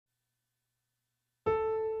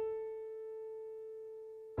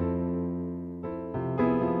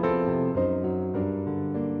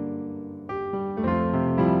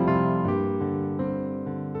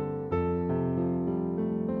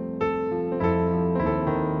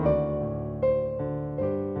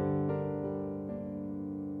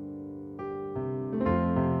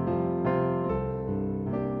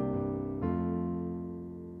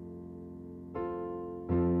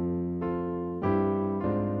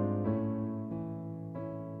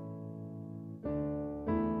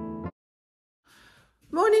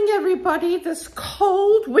everybody. This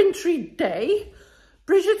cold, wintry day,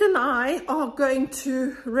 Bridget and I are going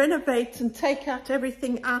to renovate and take out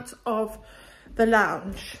everything out of the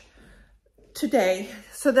lounge today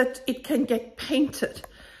so that it can get painted.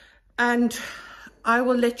 And I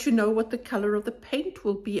will let you know what the color of the paint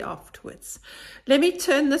will be afterwards. Let me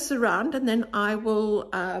turn this around and then I will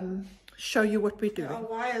show you what we're doing. There are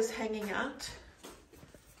wires hanging out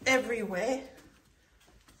everywhere.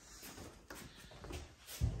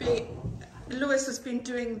 Lewis has been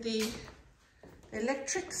doing the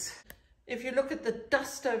electrics. If you look at the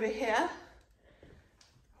dust over here,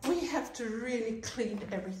 we have to really clean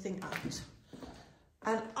everything out.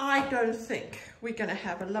 And I don't think we're going to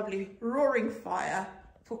have a lovely roaring fire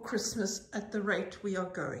for Christmas at the rate we are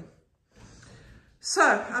going.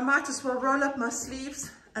 So I might as well roll up my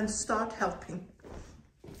sleeves and start helping.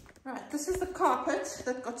 Right, this is the carpet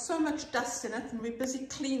that got so much dust in it and we're busy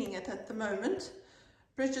cleaning it at the moment.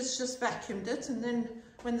 Bridget's just vacuumed it, and then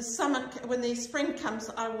when the spring comes,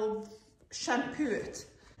 I will shampoo it.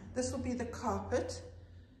 This will be the carpet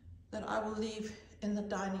that I will leave in the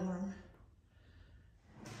dining room.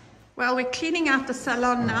 Well, we're cleaning out the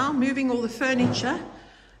salon now, moving all the furniture.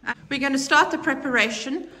 We're going to start the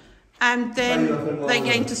preparation, and then they're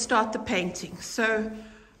going to start the painting. So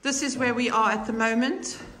this is where we are at the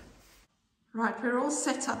moment. Right, we're all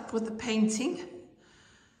set up with the painting.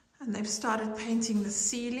 And they've started painting the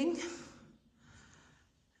ceiling,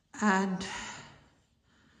 and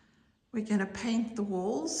we're going to paint the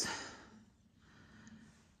walls.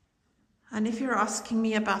 And if you're asking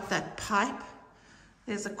me about that pipe,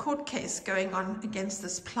 there's a court case going on against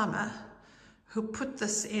this plumber who put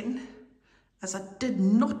this in, as I did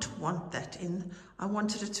not want that in. I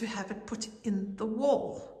wanted to have it put in the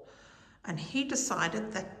wall, and he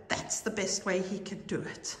decided that that's the best way he could do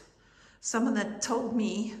it. Someone that told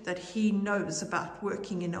me that he knows about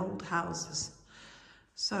working in old houses.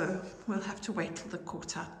 So we'll have to wait till the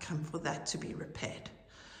court outcome for that to be repaired.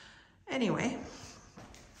 Anyway,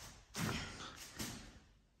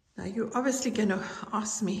 now you're obviously going to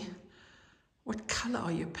ask me, what color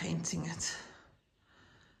are you painting it?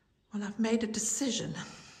 Well, I've made a decision.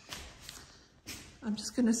 I'm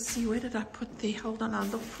just going to see, where did I put the, hold on, I'll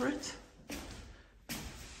look for it.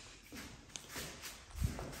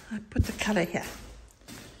 I put the color here.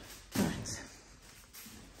 Right.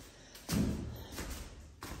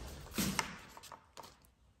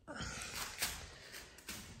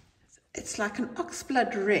 It's like an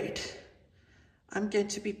oxblood red. I'm going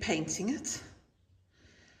to be painting it.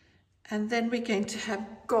 And then we're going to have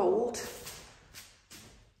gold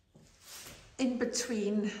in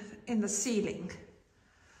between in the ceiling.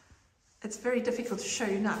 It's very difficult to show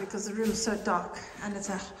you now because the room's so dark, and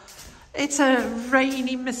it's a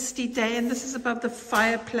rainy, misty day, and this is above the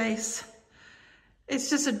fireplace. It's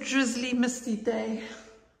just a drizzly, misty day.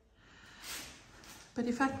 But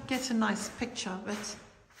if I can get a nice picture of it,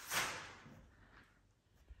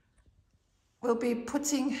 we'll be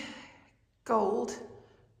putting gold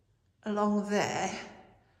along there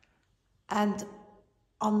and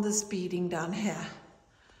on this beading down here.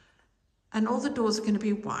 And all the doors are going to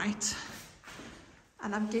be white.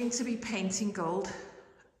 And I'm going to be painting gold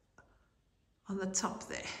on the top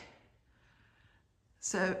there.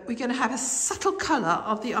 So we're going to have a subtle color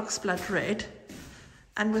of the oxblood red,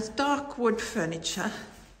 and with dark wood furniture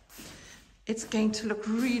it's going to look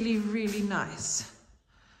really, really nice.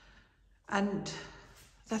 And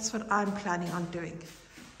that's what I'm planning on doing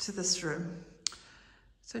to this room.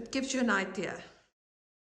 So it gives you an idea.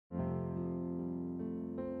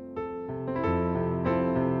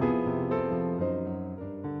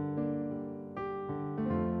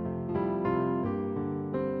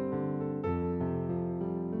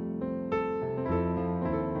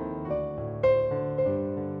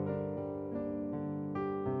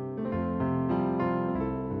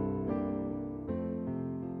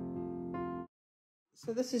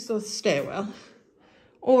 So this is the stairwell,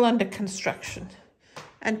 all under construction.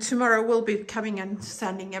 And tomorrow we'll be coming and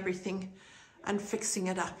sanding everything and fixing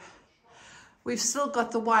it up. We've still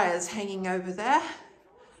got the wires hanging over there.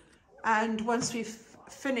 And once we've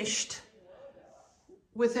finished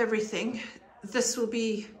with everything, this will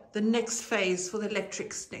be the next phase for the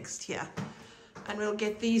electrics next year. And we'll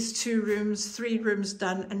get these 2 rooms, 3 rooms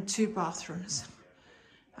done, and 2 bathrooms.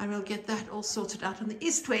 And we'll get that all sorted out on the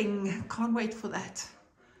east wing. Can't wait for that.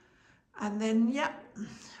 And then, yeah,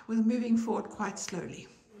 we're moving forward quite slowly.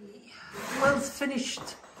 Will's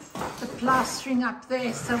finished the plastering up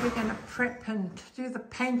there, so we're going to prep and do the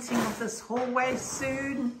painting of this hallway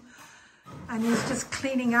soon. And he's just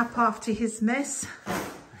cleaning up after his mess.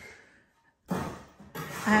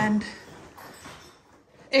 And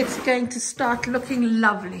it's going to start looking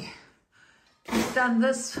lovely. He's done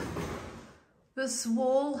this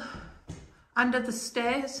wall under the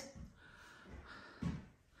stairs,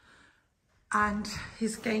 and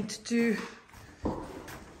he's going to do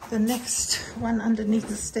the next one underneath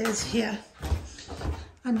the stairs here,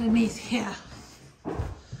 underneath here.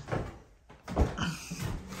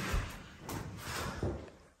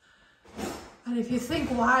 And if you think,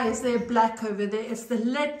 why is there black over there? It's the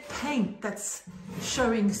lead paint that's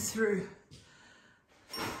showing through.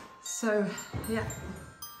 So, yeah.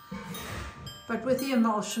 But with the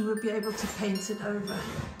emulsion, we'll be able to paint it over.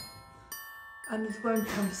 And it won't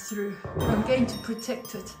come through. I'm going to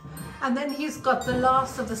protect it. And then he's got the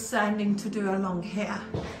last of the sanding to do along here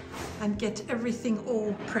and get everything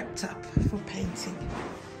all prepped up for painting.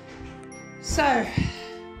 So,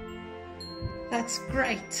 that's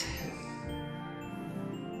great.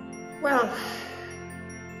 Well,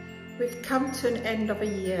 we've come to an end of a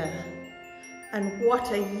year, and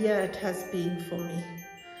what a year it has been for me.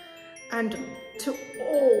 And to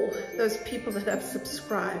all those people that have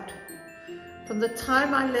subscribed, from the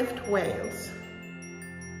time I left Wales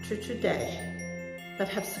to today, that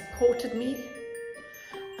have supported me,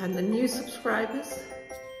 and the new subscribers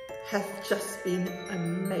have just been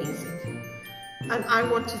amazing. And I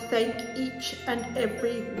want to thank each and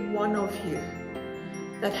every one of you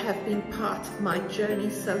that have been part of my journey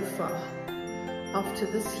so far. After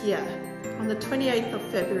this year, on the 28th of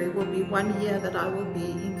February will be 1 year that I will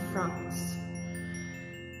be in France.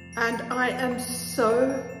 And I am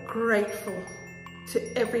so grateful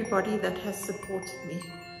to everybody that has supported me.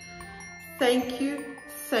 Thank you,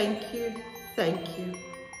 thank you, thank you.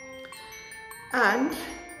 And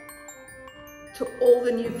to all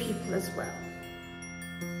the new people as well.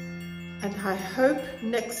 And I hope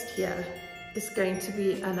next year is going to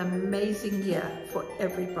be an amazing year for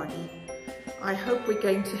everybody. I hope we're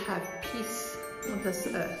going to have peace on this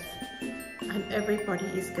earth, and everybody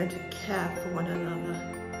is going to care for one another,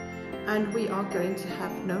 and we are going to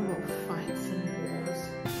have no more fights and wars.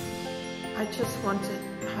 I just want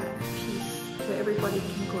to have peace so everybody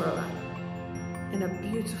can grow up in a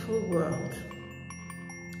beautiful world.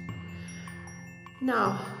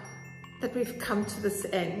 Now that we've come to this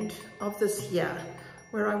end of this year,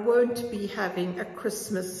 where I won't be having a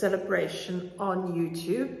Christmas celebration on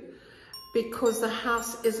YouTube because the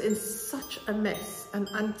house is in such a mess and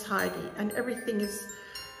untidy, and everything is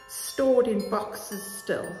stored in boxes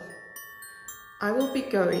still. I will be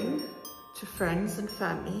going to friends and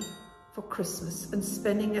family for Christmas and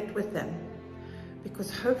spending it with them,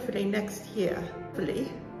 because hopefully next year,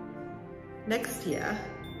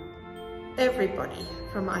 everybody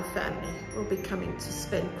from my family will be coming to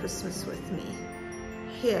spend Christmas with me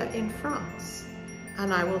here in France,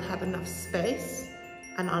 and I will have enough space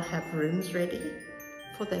and I'll have rooms ready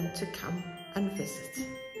for them to come and visit.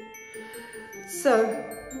 So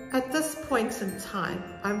at this point in time,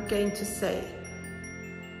 I'm going to say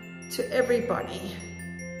to everybody,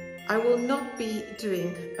 I will not be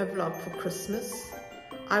doing a vlog for Christmas.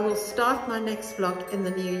 I will start my next vlog in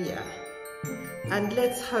the new year, and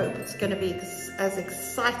let's hope it's going to be as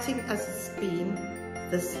exciting as it's been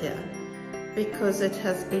this year, because it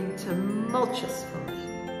has been tumultuous for me,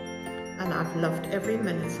 and I've loved every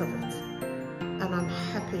minute of it, and I'm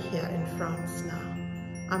happy here in France now.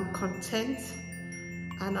 I'm content,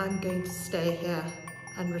 and I'm going to stay here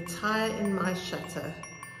and retire in my chateau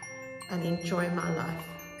and enjoy my life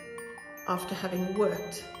after having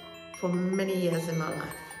worked for many years in my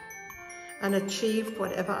life and achieved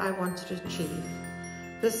whatever I wanted to achieve.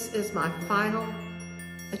 This is my final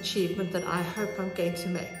achievement that I hope I'm going to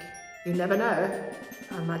make. You never know,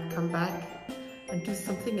 I might come back and do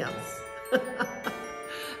something else.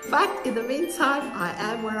 But in the meantime, I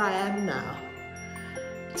am where I am now.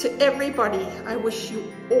 To everybody, I wish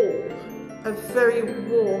you all a very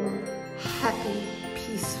warm, happy,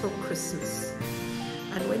 peaceful Christmas.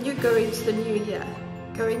 And when you go into the new year,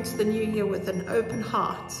 go into the new year with an open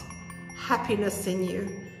heart, happiness in you,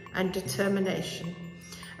 and determination.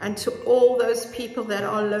 And to all those people that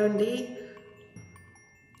are lonely,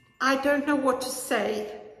 I don't know what to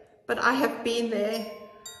say, but I have been there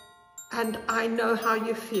and I know how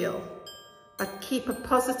you feel. But keep a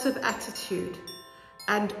positive attitude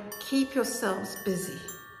and keep yourselves busy.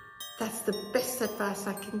 That's the best advice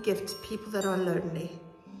I can give to people that are lonely.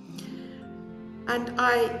 And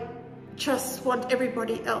I just want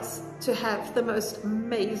everybody else to have the most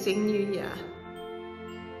amazing new year.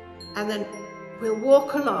 And then we'll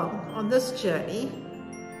walk along on this journey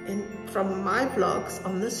from my vlogs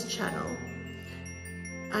on this channel,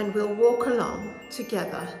 and we'll walk along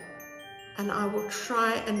together and I will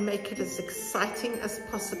try and make it as exciting as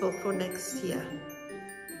possible for next year.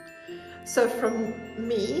 So from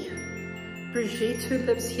me, Brigitte, who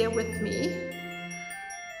lives here with me,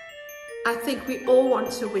 I think we all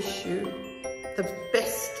want to wish you the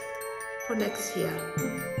best for next year.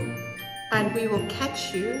 And we will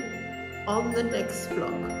catch you on the next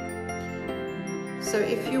vlog. So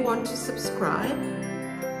if you want to subscribe,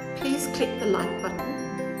 please click the like button.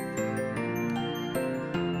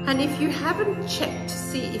 And if you haven't checked to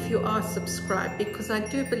see if you are subscribed, because I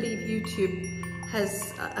do believe YouTube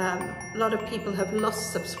has, a lot of people have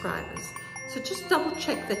lost subscribers. So just double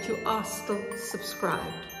check that you are still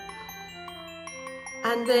subscribed.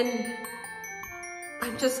 And then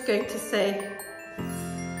I'm just going to say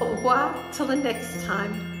au revoir till the next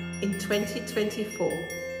time in 2024.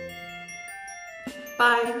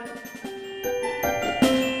 Bye.